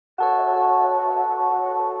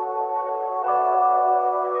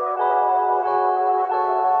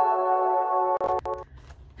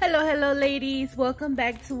ladies, welcome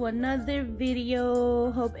back to another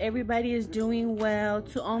video. Hope everybody is doing well.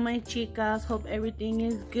 To all my chicas, hope everything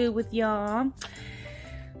is good with y'all.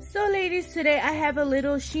 So ladies, today I have a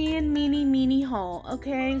little Shein mini haul.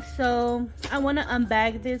 Okay, so I want to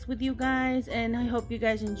unbag this with you guys and I hope you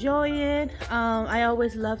guys enjoy it. I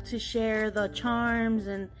always love to share the charms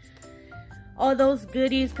and all those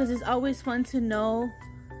goodies because it's always fun to know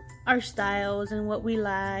our styles and what we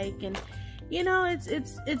like, and you know,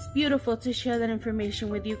 it's beautiful to share that information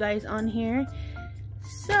with you guys on here.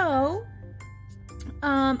 So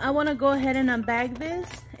I want to go ahead and unbag this,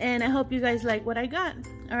 and I hope you guys like what I got.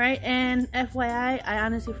 All right, and FYI, I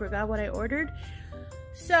honestly forgot what I ordered,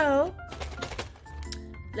 so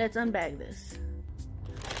let's unbag this.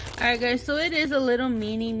 All right guys, so it is a little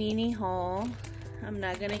mini haul. I'm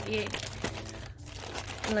not gonna get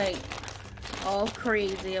like all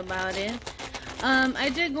crazy about it. I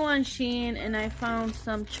did go on Shein and I found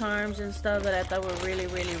some charms and stuff that I thought were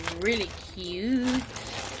really cute.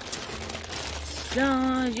 So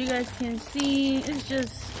as you guys can see, it's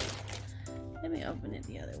just, let me open it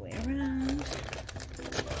the other way around.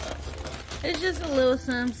 It's just a little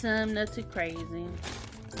some, not too crazy.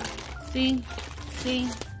 See,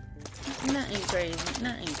 nothing crazy.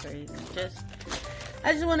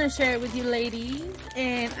 I just want to share it with you ladies,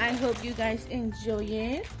 and I hope you guys enjoy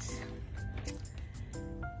it,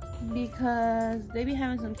 because they be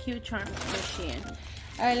having some cute charms for Shein.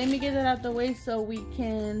 All right, let me get that out the way so we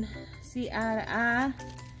can see eye to eye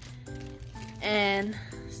and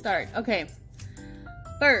start. Okay,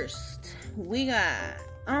 first we got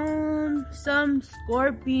some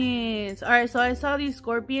scorpions. All right, so I saw these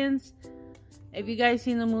scorpions. If you guys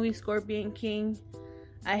seen the movie Scorpion King,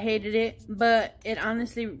 I hated it, but it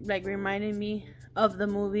honestly like reminded me of the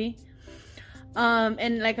movie.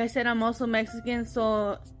 And like I said, I'm also Mexican,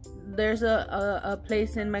 so there's a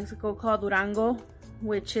place in Mexico called Durango,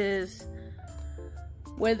 which is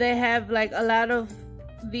where they have like a lot of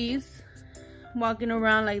these walking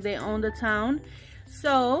around, like they own the town.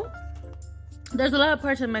 So there's a lot of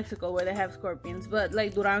parts of Mexico where they have scorpions, but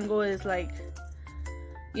like Durango is like,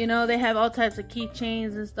 you know, they have all types of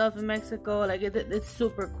keychains and stuff in Mexico. Like it's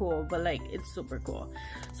super cool, but like it's super cool.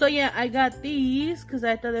 So yeah, I got these because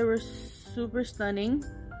I thought they were super stunning.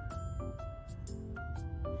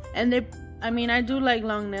 And they, I mean, I do like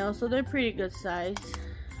long nails, so they're pretty good size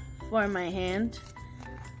for my hand.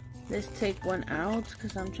 Let's take one out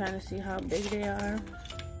because I'm trying to see how big they are.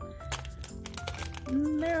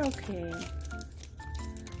 They're okay.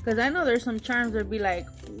 Because I know there's some charms that be like,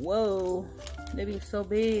 whoa, they be so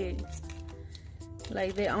big.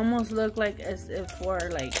 Like they almost look like as if for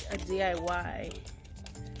like a DIY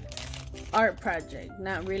art project,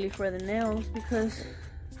 not really for the nails, because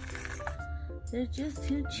they're just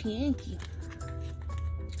too chunky.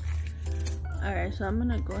 All right, so I'm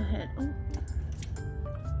gonna go ahead.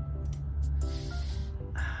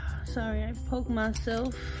 Oh, sorry, I poked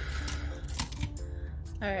myself.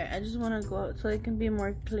 All right, I just want to go out so it can be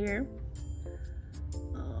more clear.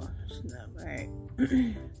 Oh snap! All right.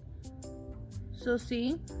 So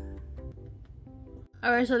see.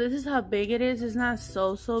 All right, so this is how big it is. It's not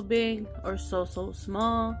so big or so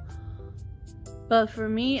small. But for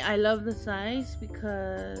me, I love the size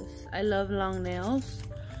because I love long nails.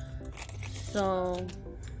 So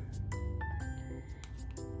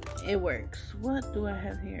it works. What do I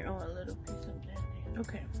have here? Oh, a little piece of bandage.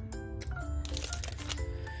 Okay.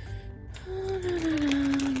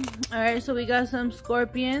 All right, so we got some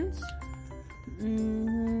scorpions.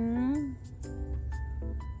 And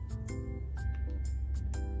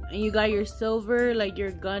you got your silver, like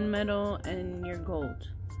your gunmetal, and your gold.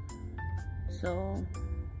 So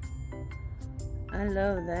I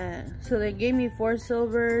love that. So they gave me 4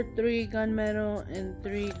 silver, 3 gunmetal, and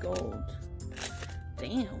 3 gold.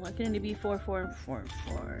 Damn, why couldn't it be 4, 4, and 4,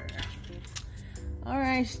 4?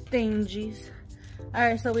 Alright, stingies.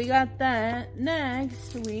 Alright, so we got that.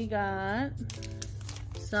 Next, we got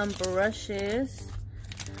some brushes.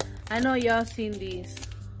 I know y'all seen these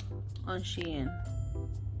on Shein.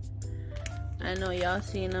 I know y'all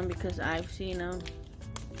seen them because I've seen them.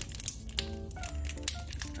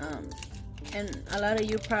 And a lot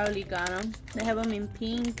of you probably got them. They have them in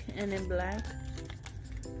pink and in black,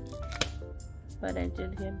 but I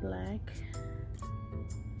did get black.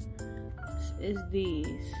 Is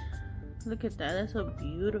these. Look at that, that's a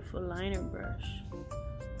beautiful liner brush.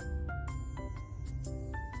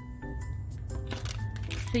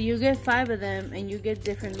 So you get 5 of them and you get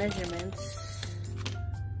different measurements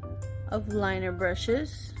of liner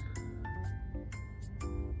brushes,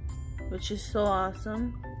 which is so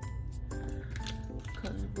awesome.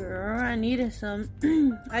 Cause girl, I needed some.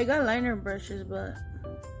 I got liner brushes, but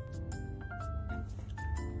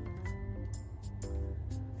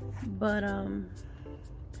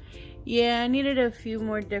yeah, I needed a few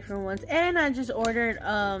more different ones. And I just ordered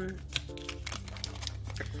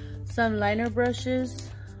some liner brushes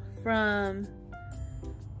from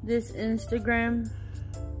this Instagram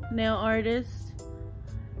nail artist.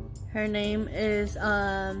 Her name is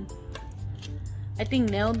I think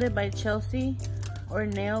Nailed It by Chelsea, or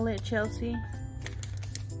Nail It Chelsea,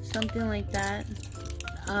 something like that.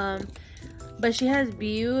 But she has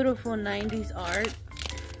beautiful 90s art,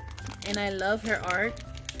 and I love her art.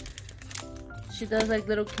 She does like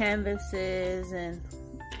little canvases, and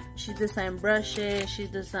she designed brushes, she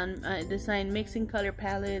designed mixing color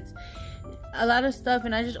palettes, a lot of stuff.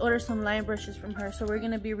 And I just ordered some line brushes from her, so we're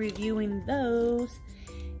gonna be reviewing those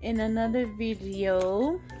in another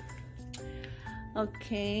video.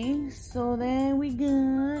 Okay, so then we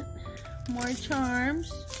got more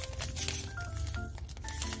charms.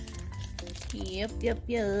 Yep.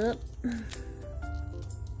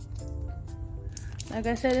 Like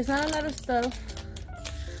I said, it's not a lot of stuff,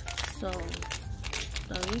 so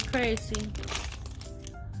don't be crazy.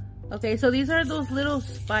 Okay, so these are those little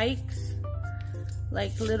spikes,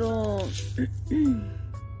 like little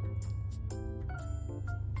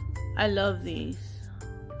I love these.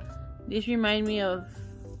 These remind me of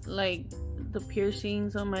like the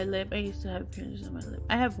piercings on my lip. I used to have piercings on my lip.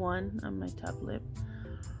 I have one on my top lip.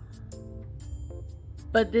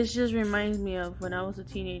 But this just reminds me of when I was a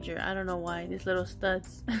teenager. I don't know why. These little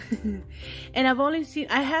studs. And I've only seen,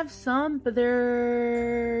 I have some, but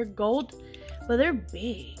they're gold. But they're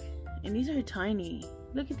big. And these are tiny.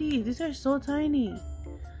 Look at these. These are so tiny.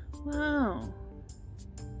 Wow.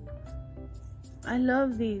 I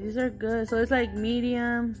love these. These are good. So it's like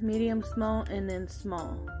medium, small, and then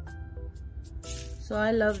small. So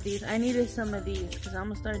I love these. I needed some of these because I'm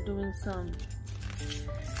going to start doing some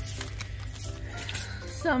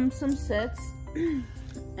sets.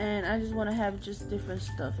 And I just want to have just different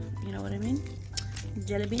stuff. You know what I mean?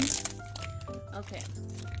 Jelly bean. Okay.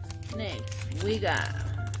 Next, we got...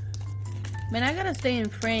 Man, I gotta stay in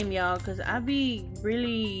frame, y'all, because I be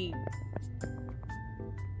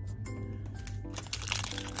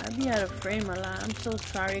out of frame a lot. I'm so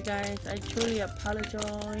sorry, guys. I truly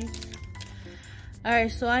apologize.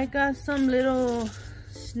 Alright, so I got some little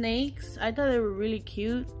snakes. I thought they were really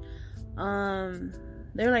cute.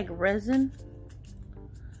 They're like resin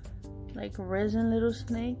little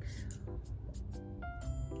snakes.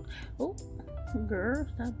 Oh, girl,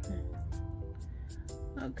 stop that.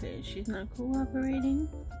 Okay, she's not cooperating.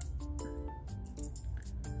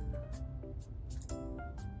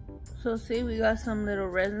 So see, we got some little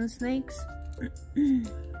resin snakes.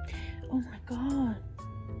 Oh my god.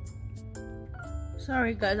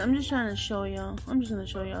 Sorry guys, I'm just trying to show y'all. I'm just gonna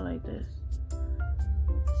show y'all like this.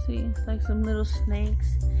 See, it's like some little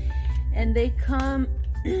snakes. And they come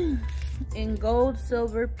in gold,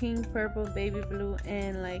 silver, pink, purple, baby blue,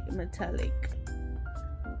 and like metallic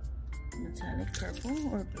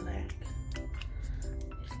purple or black.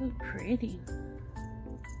 These look pretty.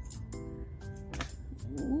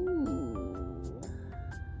 Ooh.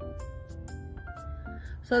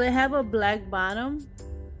 So they have a black bottom,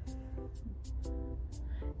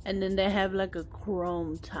 and then they have like a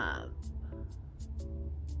chrome top,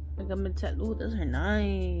 like a metallic. Ooh, those are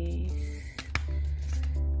nice.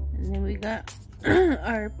 And then we got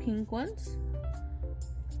our pink ones.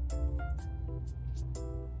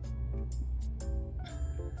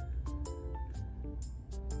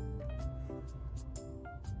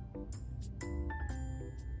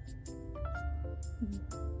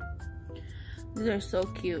 These are so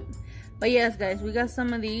cute. But yes, guys, we got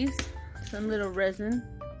some of these, some little resin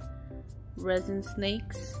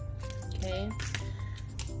snakes. Okay,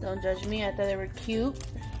 don't judge me, I thought they were cute.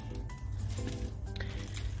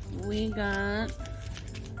 We got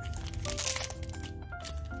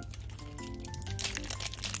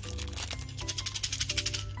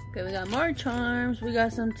more charms. We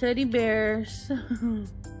got some teddy bears.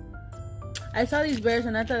 I saw these bears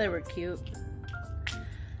and I thought they were cute.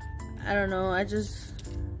 I don't know, I just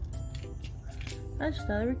thought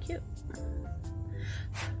they were cute.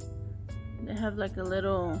 They have like a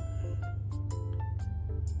little,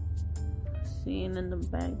 see, and in the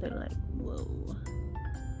back they're like, whoa,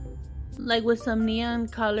 like with some neon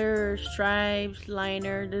color stripes,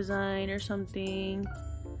 liner design or something.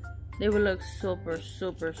 They would look super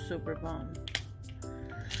bomb.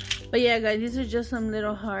 But yeah, guys, these are just some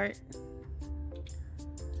little heart,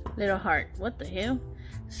 what the hell,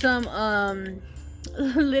 some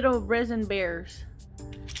little resin bears.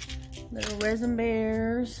 Little resin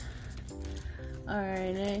bears.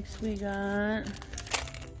 Alright, next we got...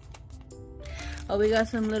 oh, we got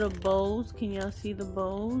some little bows. Can y'all see the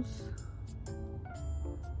bows?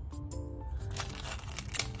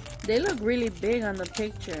 They look really big on the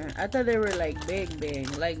picture. I thought they were like big,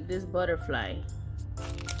 like this butterfly.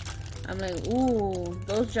 I'm like, ooh,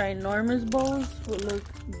 those ginormous bows would look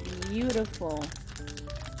beautiful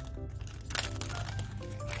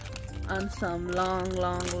on some long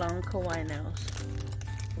kawaii nails.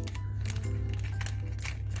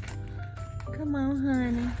 Come on,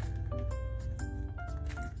 honey.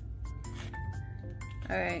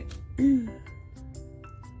 Alright.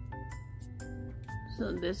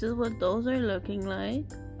 So this is what those are looking like.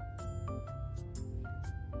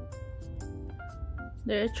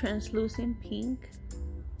 They're translucent pink.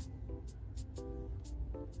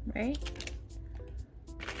 Right?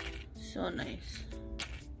 So nice.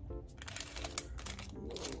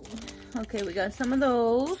 Okay, we got some of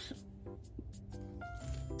those.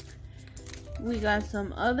 We got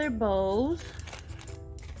some other bows.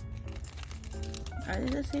 Are they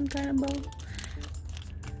the same kind of bow?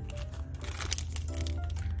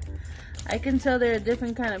 I can tell they're a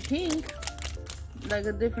different kind of pink. Like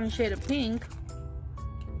a different shade of pink.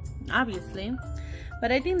 Obviously.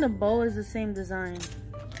 But I think the bow is the same design.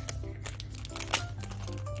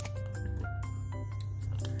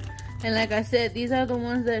 And like I said, these are the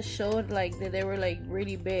ones that showed like that they were like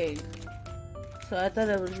really big. So I thought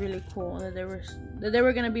that was really cool that they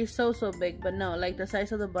were gonna be so big, but no, like the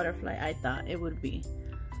size of the butterfly, I thought it would be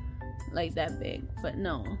like that big, but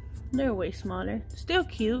no, they're way smaller. Still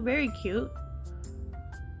cute, very cute,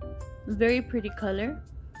 very pretty color.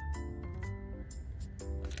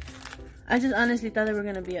 I just honestly thought they were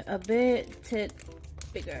gonna be a bit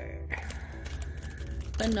bigger,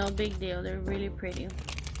 but no big deal. They're really pretty.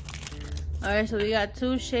 All right, so we got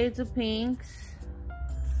 2 shades of pinks.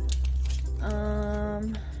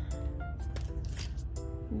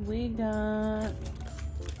 We got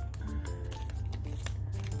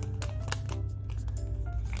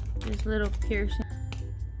this little piercing.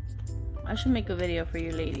 I should make a video for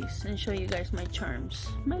you ladies and show you guys my charms,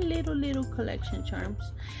 my little collection charms.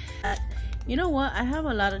 You know what, I have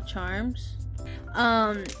a lot of charms,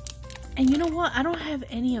 and you know what, I don't have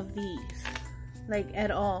any of these like at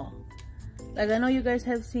all. Like I know you guys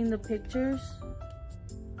have seen the pictures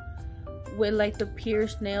with like the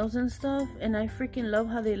pierced nails and stuff, and I freaking love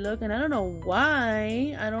how they look, and I don't know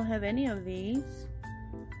why I don't have any of these,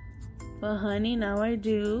 but honey, now I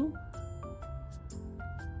do.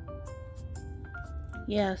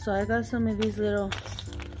 Yeah, so I got some of these little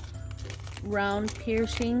round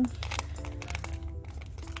piercing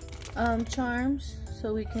charms,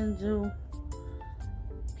 so we can do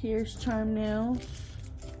pierced charm nails.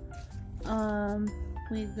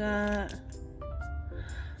 We got,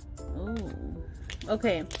 oh,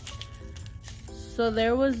 okay, so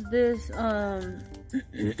there was this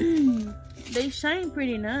they shine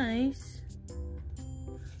pretty nice.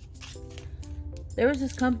 There was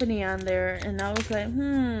this company on there, and I was like,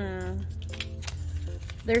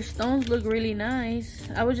 their stones look really nice.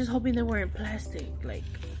 I was just hoping they weren't plastic.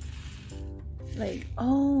 Like,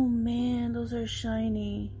 oh man, those are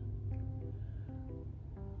shiny.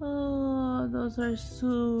 Oh, those are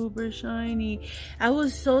super shiny. I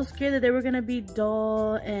was so scared that they were gonna be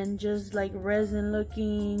dull and just like resin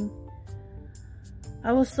looking.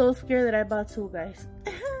 I was so scared that I bought 2, guys.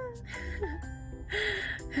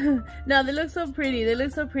 No, they look so pretty. They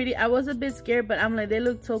look so pretty. I was a bit scared, but I'm like, they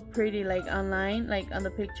look so pretty, like online, like on the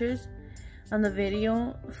pictures, on the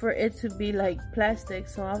video, for it to be like plastic.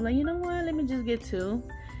 So I'm like, you know what, let me just get 2.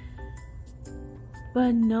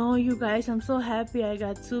 But no, you guys, I'm so happy I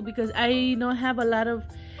got 2, because I don't have a lot of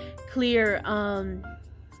clear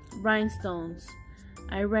rhinestones.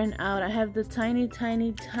 I ran out. I have the tiny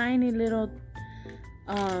little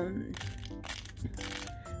oh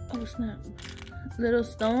snap, little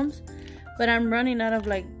stones, but I'm running out of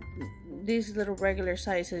like these little regular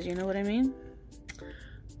sizes, you know what I mean?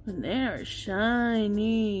 And they are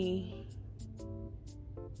shiny.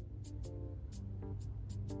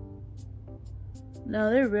 No,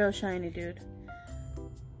 they're real shiny, dude.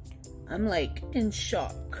 I'm like in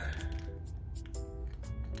shock.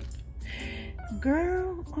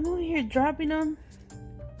 Girl, I'm over here dropping them.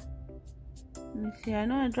 Let me see. I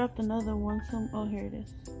know I dropped another one. Oh, here it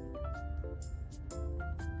is.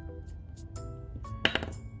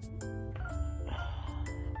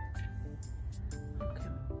 Okay.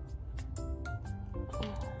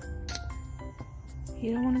 Oh.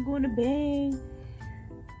 You don't want to go in the bag.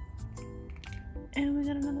 And we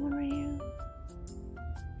got another one right here.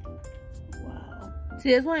 Wow.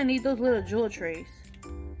 See, that's why I need those little jewel trays.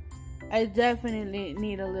 I definitely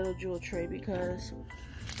need a little jewel tray because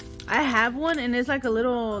I have one and it's like a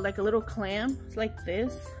little clam. It's like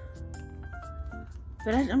this.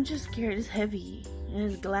 But I'm just scared. It's heavy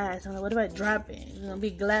and it's glass. I'm like, what if I drop it? It's gonna be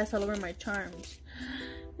glass all over my charms.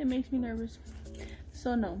 It makes me nervous.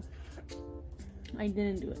 So no, I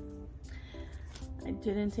didn't do it. I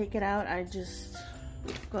didn't take it out. I just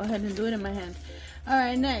go ahead and do it in my hand. All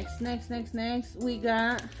right, next, we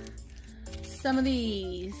got some of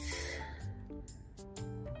these.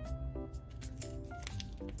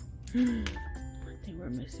 I think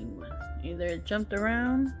we're missing one. Either it jumped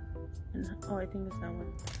around, and oh, I think it's that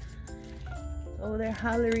one. Oh, they're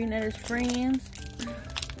hollering at his friends.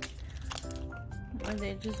 Or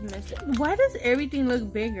they just missed it. Why does everything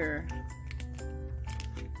look bigger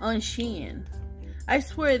on Shein? I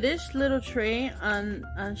swear this little tray on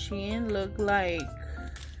Shein look like...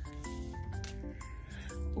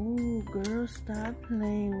 Ooh, girl, stop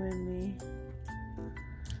playing with me.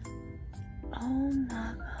 Oh my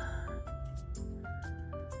god.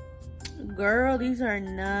 Girl, these are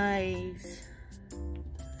nice.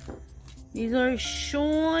 These are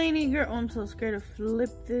shiny, girl. Oh, I'm so scared to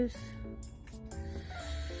flip this.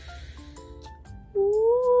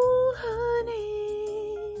 Ooh,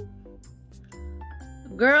 honey.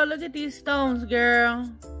 Girl, look at these stones, girl.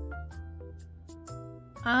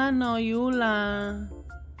 I know you lie.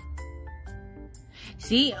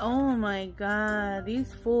 See? Oh my god.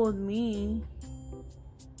 These fooled me.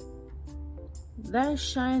 That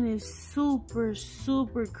shine is super,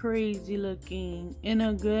 super crazy looking. In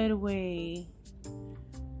a good way.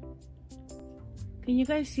 Can you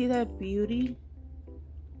guys see that beauty?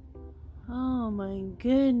 Oh my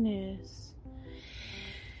goodness.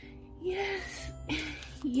 Yes.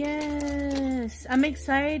 Yes. I'm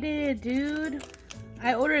excited, dude.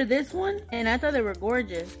 I ordered this one and I thought they were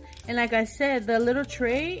gorgeous. And like I said, the little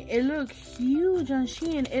tray, it looked huge on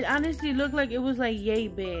Shein. It honestly looked like it was like yay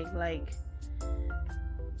big. Like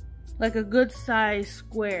a good size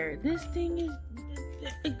square. This thing is...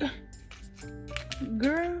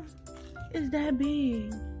 Girl, it's that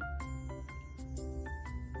big.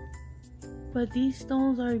 But these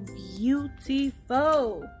stones are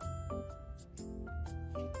beautiful.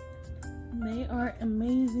 They are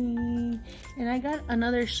amazing. And I got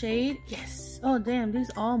another shade. Yes. Oh damn, these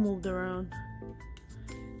all moved around.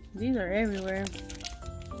 These are everywhere.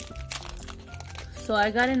 So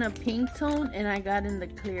I got in a pink tone and I got in the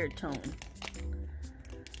clear tone.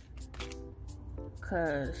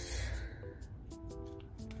 Cause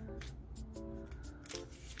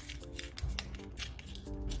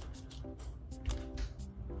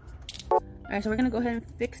alright, so we're gonna go ahead and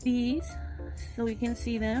fix these so we can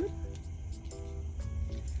see them.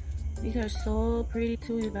 These are so pretty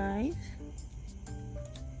too, you guys.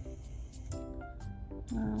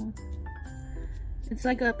 Wow. It's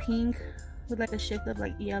like a pink with like a shift of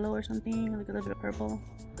like yellow or something, like a little bit of purple.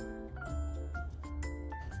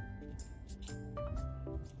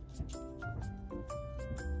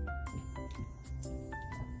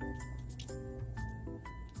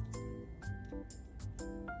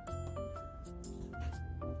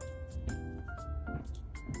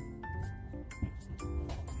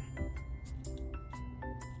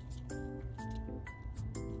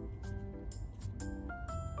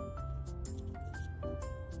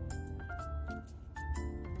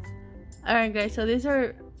 Alright guys, so these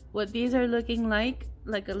are what these are looking like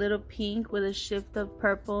a little pink with a shift of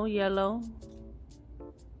purple, yellow.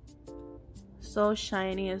 So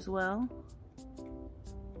shiny as well.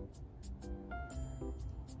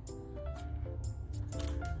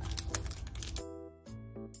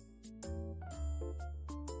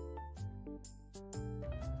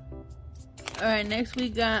 Alright, next we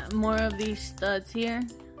got more of these studs here.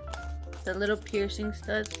 The little piercing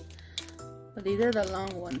studs. But these are the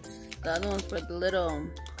long ones. The other ones were the little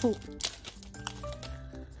hoop.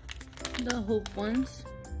 The hoop ones.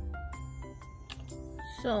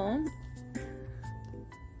 So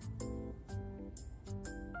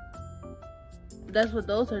that's what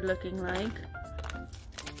those are looking like.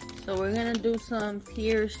 So we're gonna do some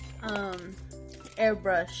pierced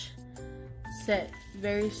airbrush set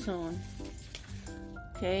very soon.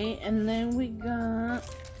 Okay, and then we got...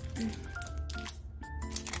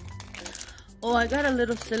 Oh, I got a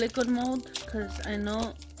little silicone mold because I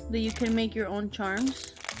know that you can make your own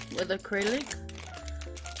charms with acrylic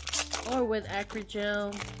or with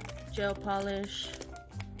acrygel, gel polish.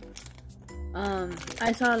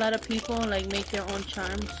 I saw a lot of people like make their own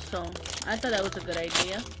charms, so I thought that was a good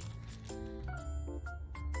idea.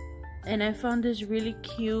 And I found this really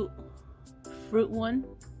cute fruit one.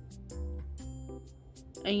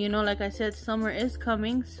 And you know, like I said, summer is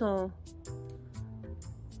coming, so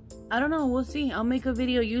I don't know, we'll see. I'll make a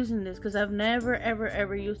video using this because I've never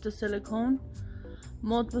ever used a silicone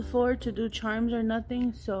mold before to do charms or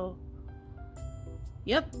nothing. So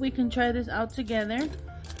yep, we can try this out together.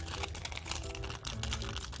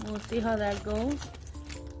 We'll see how that goes.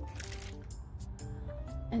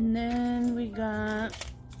 And then we got,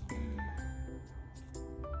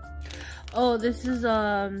 oh, this is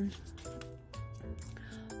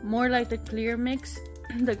more like the clear mix,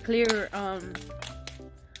 the clear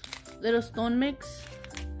little stone mix,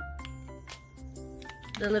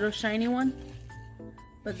 the little shiny one.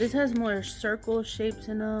 But this has more circle shapes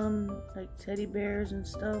in them, like teddy bears and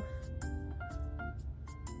stuff.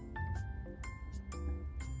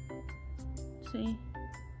 See?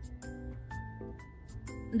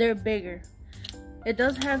 They're bigger. It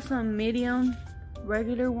does have some medium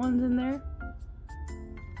regular ones in there,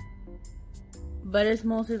 but it's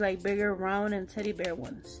mostly like bigger round and teddy bear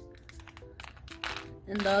ones.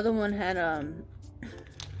 And the other one had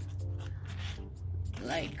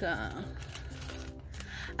like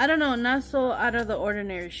I don't know, not so out of the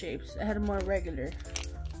ordinary shapes. It had more regular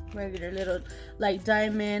little like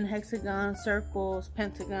diamond, hexagon, circles,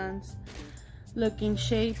 pentagons looking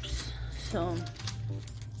shapes. So,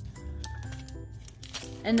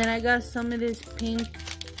 and then I got some of this pink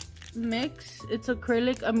mix. It's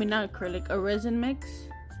acrylic, I mean not acrylic, a resin mix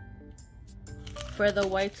for the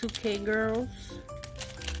Y2K girls.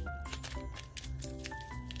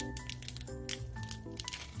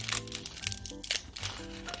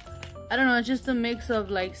 I don't know, it's just a mix of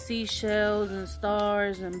like seashells and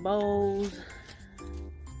stars and bows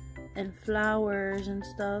and flowers and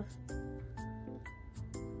stuff,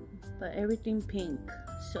 but everything pink.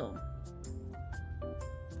 So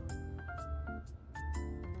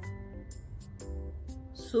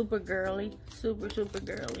super girly, super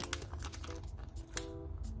girly.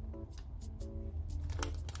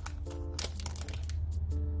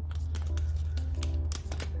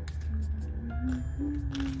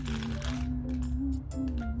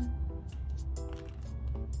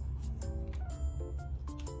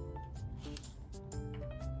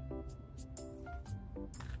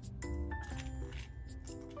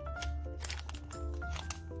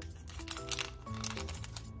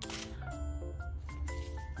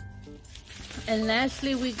 And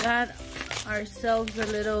lastly, we got ourselves a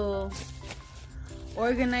little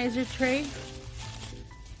organizer tray,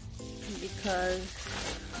 because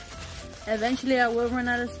eventually I will run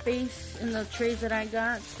out of space in the trays that I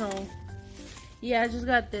got. So yeah, I just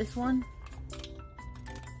got this one.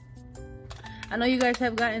 I know you guys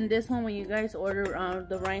have gotten this one when you guys order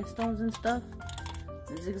the rhinestones and stuff.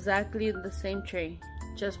 It's exactly the same tray,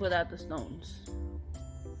 just without the stones.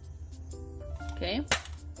 Okay.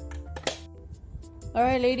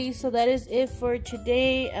 Alright ladies, so that is it for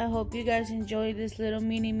today. I hope you guys enjoyed this little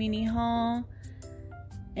mini haul.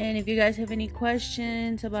 And if you guys have any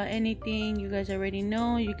questions about anything, you guys already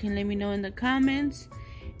know, you can let me know in the comments,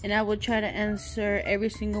 and I will try to answer every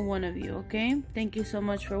single one of you. Okay, thank you so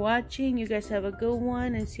much for watching. You guys have a good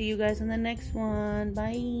one, and see you guys in the next one.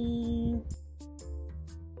 Bye.